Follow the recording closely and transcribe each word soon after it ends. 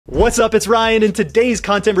What's up, it's Ryan. In today's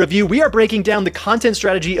content review, we are breaking down the content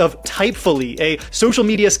strategy of Typefully, a social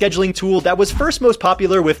media scheduling tool that was first most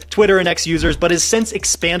popular with Twitter and X users, but has since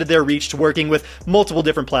expanded their reach to working with multiple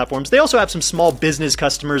different platforms. They also have some small business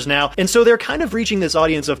customers now, and so they're kind of reaching this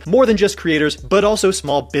audience of more than just creators, but also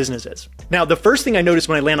small businesses. Now, the first thing I noticed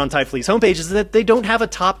when I land on Typefully's homepage is that they don't have a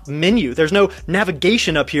top menu. There's no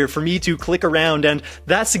navigation up here for me to click around, and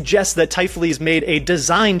that suggests that Typefully's made a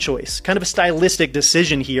design choice, kind of a stylistic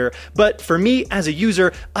decision here. But for me as a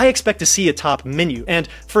user, I expect to see a top menu. And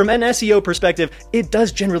from an SEO perspective, it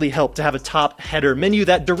does generally help to have a top header menu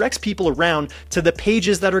that directs people around to the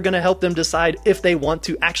pages that are going to help them decide if they want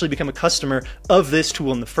to actually become a customer of this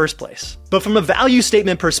tool in the first place. But from a value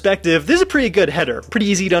statement perspective, this is a pretty good header. Pretty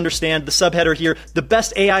easy to understand. The subheader here, the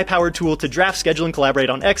best AI-powered tool to draft, schedule, and collaborate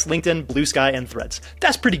on X, LinkedIn, Blue Sky, and Threads.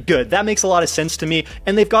 That's pretty good. That makes a lot of sense to me.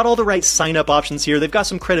 And they've got all the right sign-up options here. They've got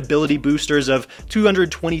some credibility boosters of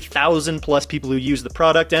 220,000 plus people who use the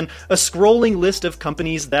product and a scrolling list of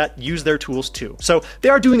companies that use their tools too. So they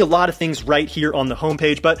are doing a lot of things right here on the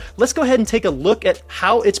homepage, but let's go ahead and take a look at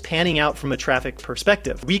how it's panning out from a traffic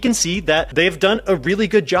perspective. We can see that they've done a really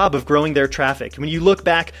good job of growing their traffic. When you look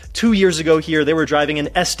back 2 years ago here, they were driving an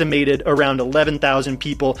estimated around 11,000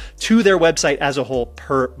 people to their website as a whole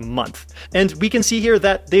per month. And we can see here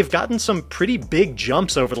that they've gotten some pretty big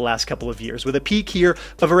jumps over the last couple of years, with a peak here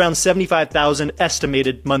of around 75,000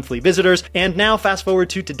 estimated monthly visitors. And now fast forward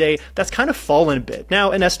to today, that's kind of fallen a bit.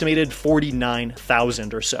 Now an estimated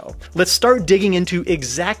 49,000 or so. Let's start digging into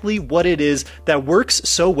exactly what it is that works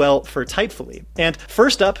so well for Typefully. And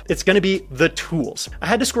first up, it's going to be the tools. I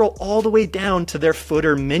had to scroll all the way down to their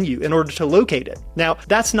footer menu in order to locate it. Now,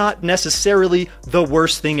 that's not necessarily the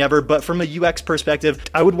worst thing ever, but from a UX perspective,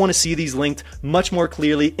 I would want to see these linked much more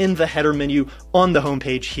clearly in the header menu on the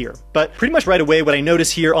homepage here. But pretty much right away, what I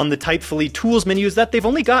notice here on the Typefully tools menu is that they've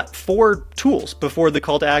only got 4 tools before the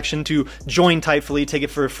call to action to join Typefully, take it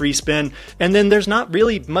for a free spin. And then there's not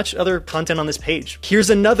really much other content on this page. Here's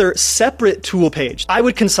another separate tool page. I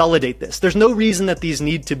would consolidate this. There's no reason that these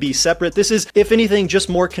need to be separate. This is, if anything, just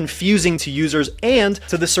more confusing to users and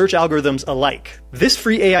to the search algorithms alike. This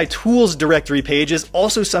free AI tools directory page is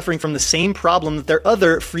also suffering from the same problem that their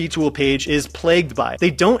other free tool page is plagued by.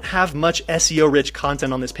 They don't have much SEO rich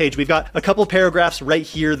content on this page. We've got a couple paragraphs right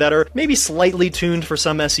here that are maybe slightly tuned for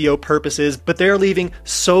some SEO purposes, but they're leaving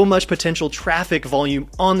so much potential traffic volume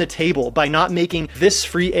on the table by not making this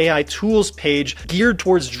free AI tools page geared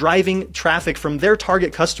towards driving traffic from their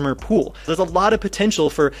target customer pool. There's a lot of potential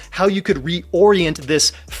for how you could reorient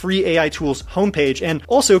this free AI tools homepage and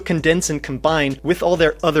also condense and combine with all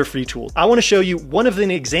their other free tools. I want to show you one of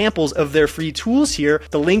the examples of their free tools here,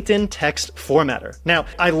 the LinkedIn text formatter. Now,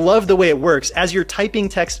 I love the way it works. As you're typing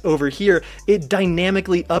text over here, it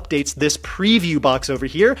dynamically updates this preview box over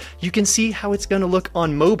here. You can see how it's going to look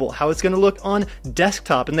on mobile, how it's going to look on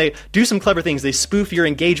desktop, and they do some clever things. They spoof your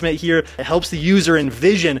engagement here. It helps the user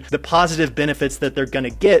envision the positive benefits that they're going to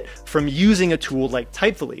get from using a tool like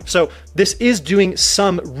Typefully. So this is doing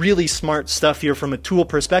some really smart stuff here from a tool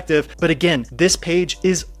perspective, but again, this page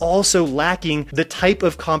is also lacking the type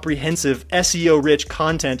of comprehensive SEO rich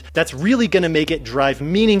content that's really going to make it drive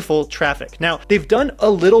meaningful traffic. Now, they've done a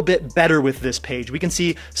little bit better with this page. We can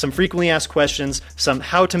see some frequently asked questions, some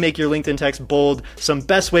how to make your LinkedIn text bold, some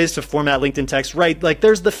best ways to format LinkedIn text right. Like,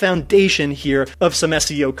 there's the foundation here of some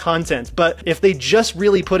SEO content. But if they just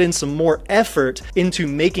really put in some more effort into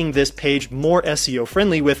making this page more SEO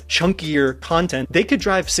friendly with chunkier content, they could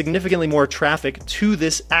drive significantly more traffic to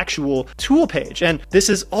this actual tool page. And this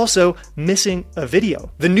is also missing a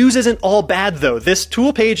video. The news isn't all bad though. This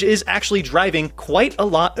tool page is actually driving quite a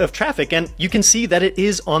lot of traffic, and you can see that it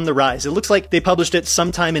is on the rise. It looks like they published it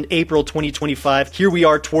sometime in April 2025. Here we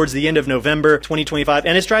are towards the end of November 2025,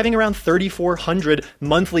 and it's driving around 3,400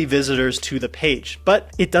 monthly visitors to the page.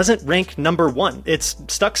 But it doesn't rank number 1. It's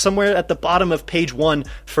stuck somewhere at the bottom of page 1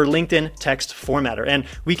 for LinkedIn text formatter. And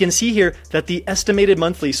we can see here that the estimated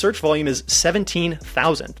monthly search volume is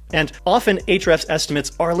 17,000. And often Ahrefs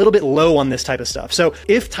estimates are a little bit low on this type of stuff. So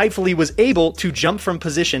if Typefully was able to jump from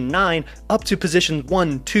position 9 up to position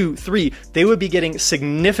 1, 2, 3, they would be getting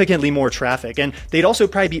significantly more traffic. And they'd also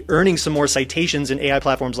probably be earning some more citations in AI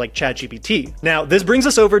platforms like ChatGPT. Now, this brings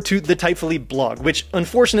us over to the Typefully blog, which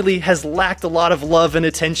unfortunately has lacked a lot of love and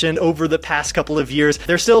attention over the past couple of years.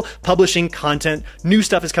 They're still publishing content. New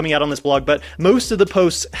stuff is coming out on this blog, but most of the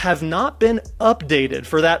posts have not been updated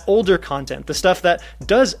for that older content, the stuff that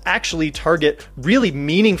does actually target really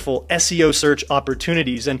meaningful SEO search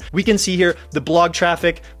opportunities. And we can see here the blog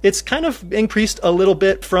traffic, it's kind of increased a little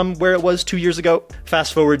bit from where it was 2 years ago.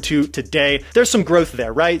 Fast forward to today, there's some growth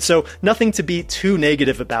there, right? So nothing to be be too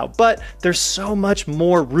negative about, but there's so much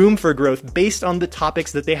more room for growth based on the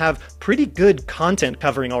topics that they have pretty good content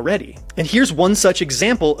covering already. And here's one such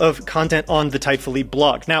example of content on the Typefully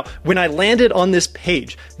blog. Now, when I landed on this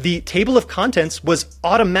page, the table of contents was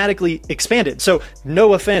automatically expanded. So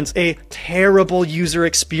no offense, a terrible user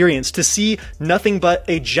experience. To see nothing but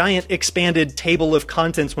a giant expanded table of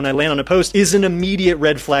contents when I land on a post is an immediate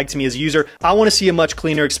red flag to me as a user. I want to see a much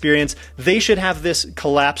cleaner experience. They should have this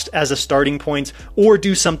collapsed as a starting point or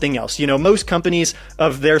do something else. You know, most companies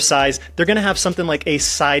of their size, they're going to have something like a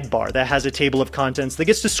sidebar that has a table of contents that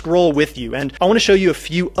gets to scroll with you. And I want to show you a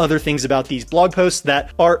few other things about these blog posts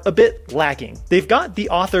that are a bit lacking. They've got the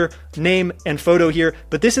author name and photo here,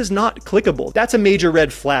 but this is not clickable. That's a major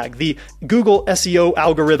red flag. The Google SEO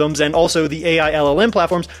algorithms and also the AI LLM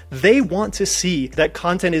platforms, they want to see that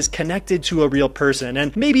content is connected to a real person.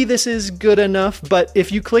 And maybe this is good enough, but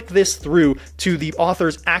if you click this through to the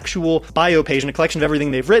author's actual bio page and a collection of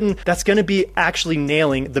everything they've written, that's going to be actually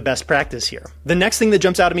nailing the best practice here. The next thing that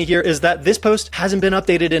jumps out at me here is that this post hasn't been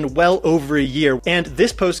updated in well over a year. And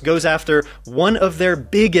this post goes after one of their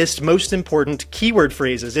biggest, most important keyword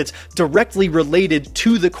phrases. It's directly related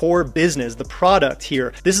to the core business, the product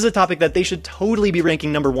here. This is a topic that they should totally be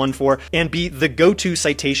ranking #1 for and be the go-to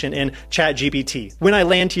citation in ChatGPT. When I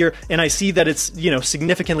land here and I see that it's,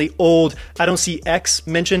 significantly old, I don't see X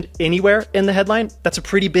mentioned anywhere in the headline. That's a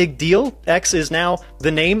pretty big deal. X is now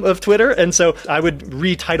the name of Twitter. And so I would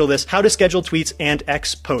retitle this, How to Schedule Tweets and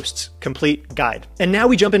X Posts, Complete Guide. And now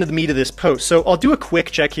we jump into the meat of this post. So I'll do a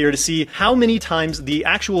quick check here to see how many times the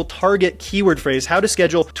actual target keyword phrase, how to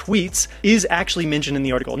schedule tweets, is actually mentioned in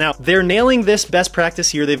the article. Now, they're nailing this best practice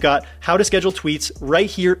here. They've got how to schedule tweets right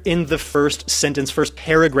here in the first sentence, first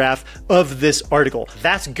paragraph of this article.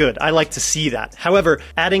 That's good. I like to see that. However,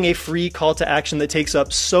 adding a free call to action that takes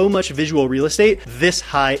up so much visual real estate this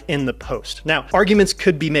high in the post. Now, arguments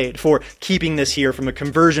could be made for keeping this here from a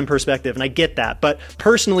conversion perspective, and I get that. But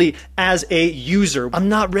personally, as a user, I'm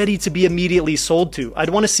not ready to be immediately sold to. I'd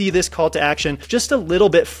want to see this call to action just a little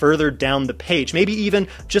bit further down the page, maybe even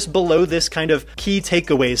just below this kind of key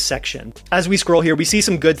takeaways section. As we scroll here, we see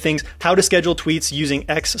some good things. How to schedule tweets using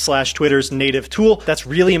X/Twitter's native tool. That's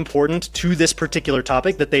really important to this particular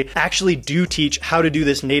topic, that they actually do teach how to do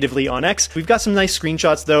this natively on X. We've got some nice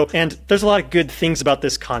screenshots though, and there's a lot of good things about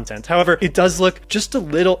this content. However, it does look just a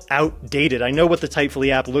little outdated. I know what the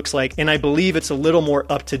Typefully app looks like, and I believe it's a little more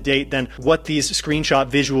up to date than what these screenshot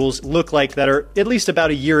visuals look like that are at least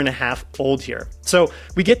about a year and a half old here. So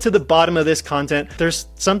we get to the bottom of this content, there's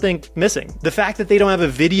something missing. The fact that they don't have a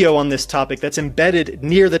video on this topic that's embedded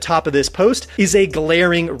near the top of this post is a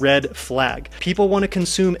glaring red flag. People want to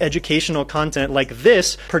consume educational content like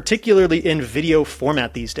this, particularly in video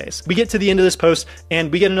format these days. We get to the end of this post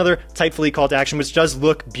and we get another Typefully call to action, which does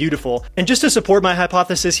look beautiful. And just to support my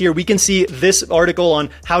hypothesis here, we can see this article on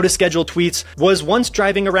how to schedule tweets was once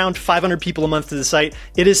driving around 500 people a month to the site.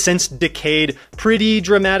 It has since decayed pretty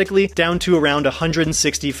dramatically down to around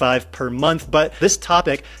 165 per month, but this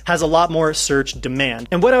topic has a lot more search demand.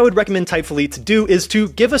 And what I would recommend Typefully to do is to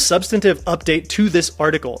give a substantive update to this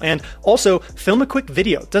article and also film a quick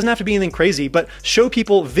video. It doesn't have to be anything crazy, but show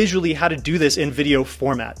people visually how to do this in video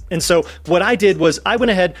format. And so what I did was I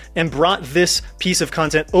went ahead and brought this piece of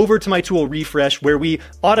content over to my tool Refresh, where we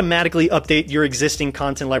automatically update your existing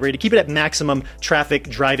content library to keep it at maximum traffic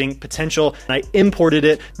driving potential. And I imported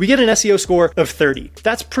it. We get an SEO score of 30.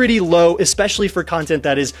 That's pretty low, especially for content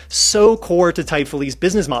that is so core to Typefully's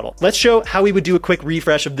business model. Let's show how we would do a quick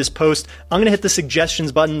refresh of this post. I'm going to hit the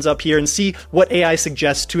suggestions buttons up here and see what AI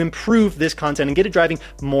suggests to improve this content and get it driving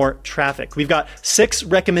more traffic. We've got 6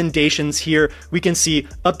 recommendations here. We can see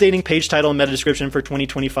updating page title and meta description for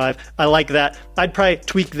 2025. I like that. I'd probably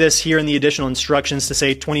tweak this here in the additional instructions to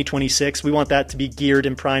say 2026. We want that to be geared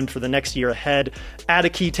and primed for the next year ahead. Add a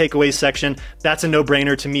key takeaways section. That's a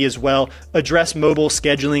no-brainer to me as well. Address mobile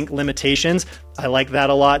scheduling limitations. I like that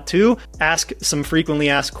a lot too. Ask some frequently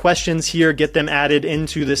asked questions here, get them added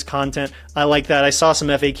into this content. I like that. I saw some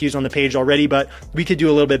FAQs on the page already, but we could do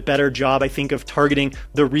a little bit better job, I think, of targeting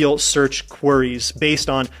the real search queries based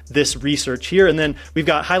on this research here. And then we've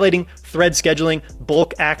got highlighting thread scheduling,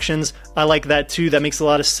 bulk actions. I like that too. That makes a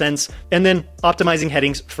lot of sense. And then optimizing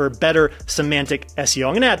headings for better semantic SEO.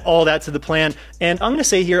 I'm going to add all that to the plan. And I'm going to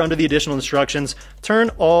say here under the additional instructions, turn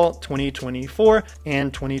all 2024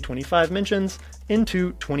 and 2025 mentions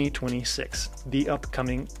into 2026, the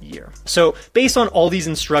upcoming year. So based on all these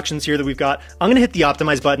instructions here that we've got, I'm gonna hit the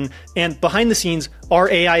optimize button, and behind the scenes, our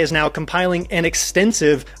AI is now compiling an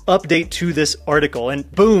extensive update to this article. And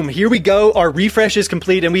boom, here we go. Our refresh is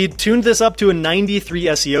complete, and we tuned this up to a 93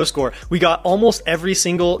 SEO score. We got almost every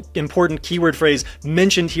single important keyword phrase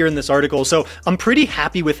mentioned here in this article. So I'm pretty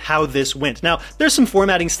happy with how this went. Now, there's some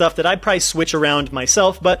formatting stuff that I'd probably switch around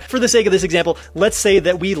myself, but for the sake of this example, let's say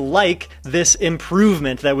that we like this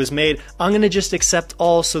improvement that was made. I'm gonna just accept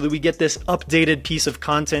all so that we get this updated piece of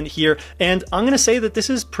content here. And I'm gonna say that this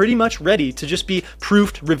is pretty much ready to just be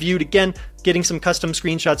proofed, reviewed. Again, getting some custom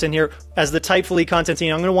screenshots in here. As the Typefully content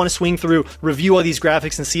team, I'm gonna wanna swing through, review all these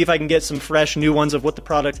graphics and see if I can get some fresh new ones of what the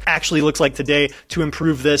product actually looks like today to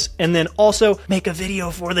improve this. And then also make a video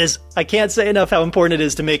for this. I can't say enough how important it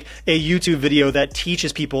is to make a YouTube video that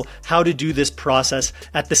teaches people how to do this process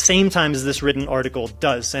at the same time as this written article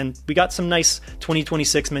does. And we got some nice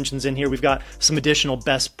 2026 mentions in here. We've got some additional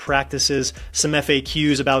best practices, some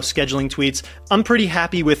FAQs about scheduling tweets. I'm pretty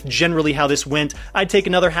happy with generally how this went. I'd take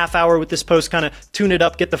another half hour with this post, kind of tune it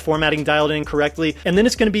up, get the formatting dialed in correctly, and then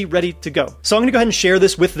it's going to be ready to go. So I'm going to go ahead and share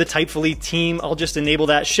this with the Typefully team. I'll just enable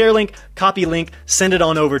that share link, copy link, send it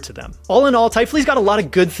on over to them. All in all, Typefully's got a lot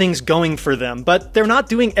of good things going for them, but they're not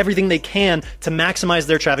doing everything they can to maximize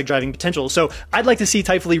their traffic driving potential. So I'd like to see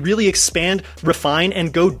Typefully really expand, refine,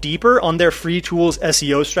 and go deeper on their free tools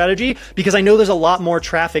SEO strategy, because I know there's a lot more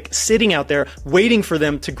traffic sitting out there waiting for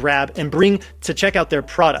them to grab and bring to check out their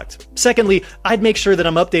product. Secondly, I'd make sure that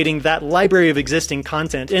I'm updating that library of existing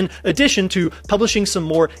content, in addition to publishing some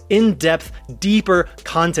more in-depth, deeper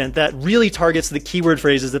content that really targets the keyword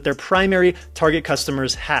phrases that their primary target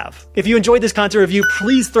customers have. If you enjoyed this content review,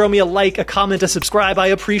 please throw me a like, a comment, a subscribe. I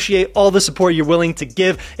appreciate all the support you're willing to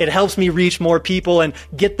give. It helps me reach more people and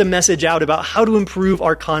get the message out about how to improve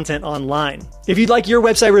our content online. If you'd like your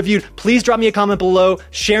website reviewed, please drop me a comment below,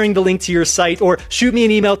 sharing the link to your site, or shoot me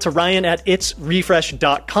an email to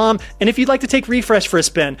ryan@itsrefresh.com. And if you'd like to take Refresh for a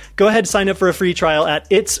spin, go ahead and sign up for a free trial at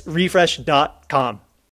itsrefresh.com.